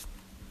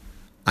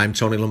I'm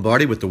Tony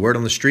Lombardi with the Word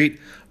on the Street,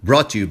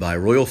 brought to you by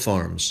Royal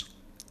Farms.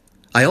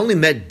 I only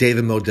met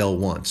David Modell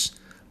once,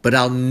 but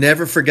I'll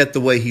never forget the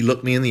way he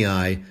looked me in the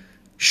eye,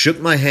 shook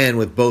my hand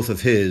with both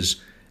of his,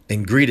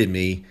 and greeted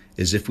me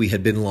as if we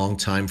had been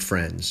longtime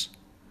friends.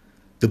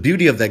 The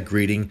beauty of that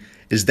greeting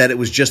is that it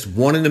was just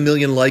one in a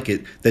million like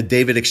it that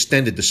David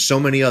extended to so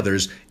many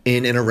others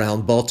in and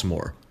around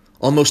Baltimore.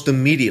 Almost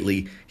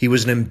immediately, he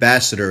was an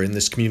ambassador in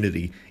this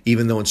community,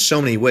 even though in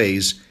so many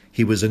ways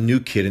he was a new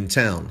kid in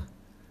town.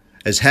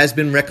 As has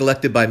been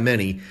recollected by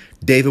many,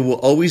 David will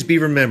always be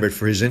remembered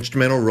for his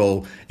instrumental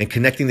role in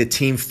connecting the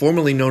team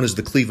formerly known as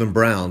the Cleveland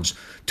Browns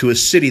to a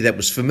city that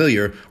was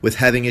familiar with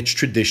having its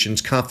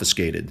traditions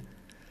confiscated.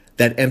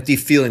 That empty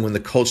feeling when the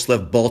Colts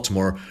left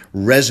Baltimore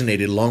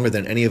resonated longer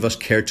than any of us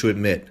cared to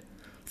admit.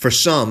 For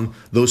some,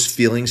 those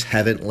feelings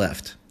haven't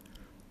left.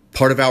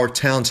 Part of our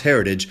town's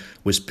heritage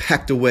was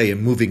packed away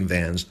in moving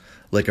vans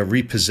like a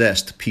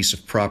repossessed piece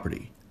of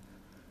property.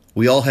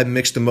 We all had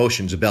mixed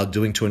emotions about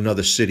doing to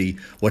another city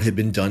what had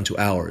been done to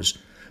ours,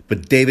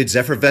 but David's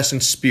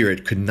effervescent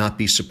spirit could not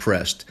be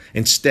suppressed.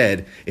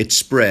 Instead, it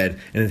spread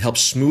and it helped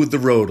smooth the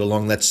road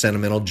along that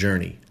sentimental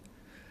journey.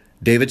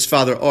 David's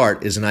father,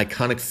 Art, is an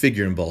iconic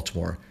figure in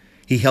Baltimore.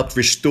 He helped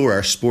restore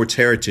our sports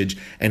heritage,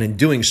 and in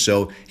doing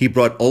so, he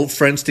brought old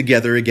friends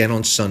together again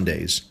on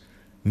Sundays.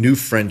 New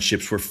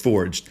friendships were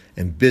forged,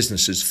 and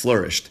businesses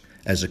flourished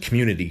as a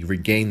community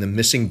regained the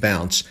missing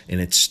bounce in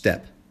its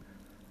step.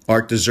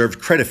 Art deserved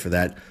credit for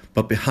that,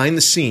 but behind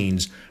the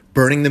scenes,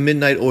 burning the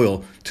midnight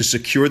oil to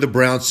secure the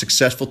Browns'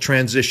 successful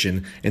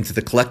transition into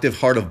the collective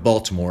heart of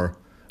Baltimore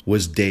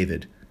was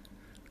David.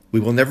 We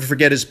will never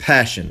forget his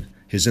passion,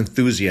 his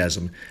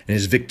enthusiasm, and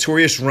his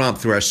victorious romp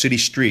through our city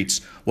streets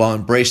while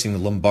embracing the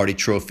Lombardi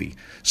Trophy,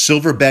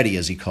 Silver Betty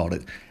as he called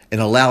it,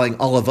 and allowing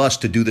all of us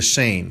to do the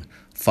same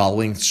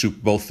following Super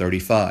Bowl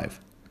 35.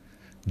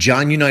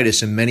 John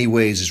Unitas in many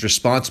ways is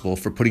responsible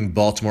for putting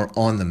Baltimore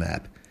on the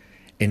map.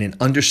 In an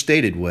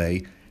understated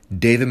way,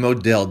 David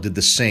Modell did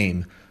the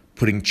same,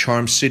 putting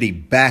Charm City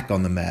back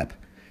on the map,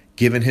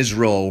 given his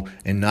role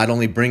in not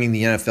only bringing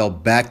the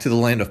NFL back to the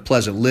land of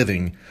pleasant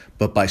living,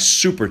 but by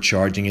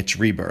supercharging its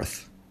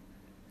rebirth.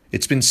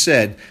 It's been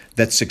said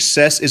that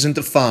success isn't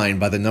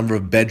defined by the number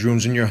of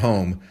bedrooms in your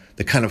home,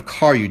 the kind of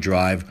car you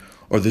drive,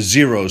 or the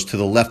zeros to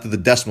the left of the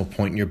decimal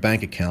point in your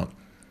bank account,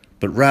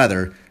 but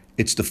rather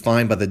it's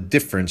defined by the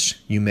difference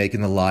you make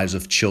in the lives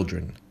of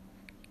children.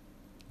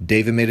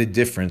 David made a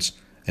difference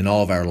in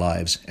all of our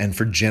lives and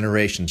for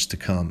generations to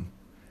come.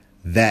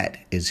 That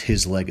is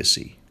his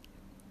legacy.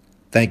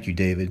 Thank you,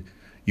 David.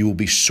 You will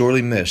be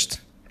sorely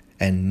missed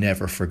and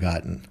never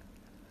forgotten.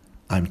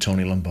 I'm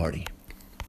Tony Lombardi.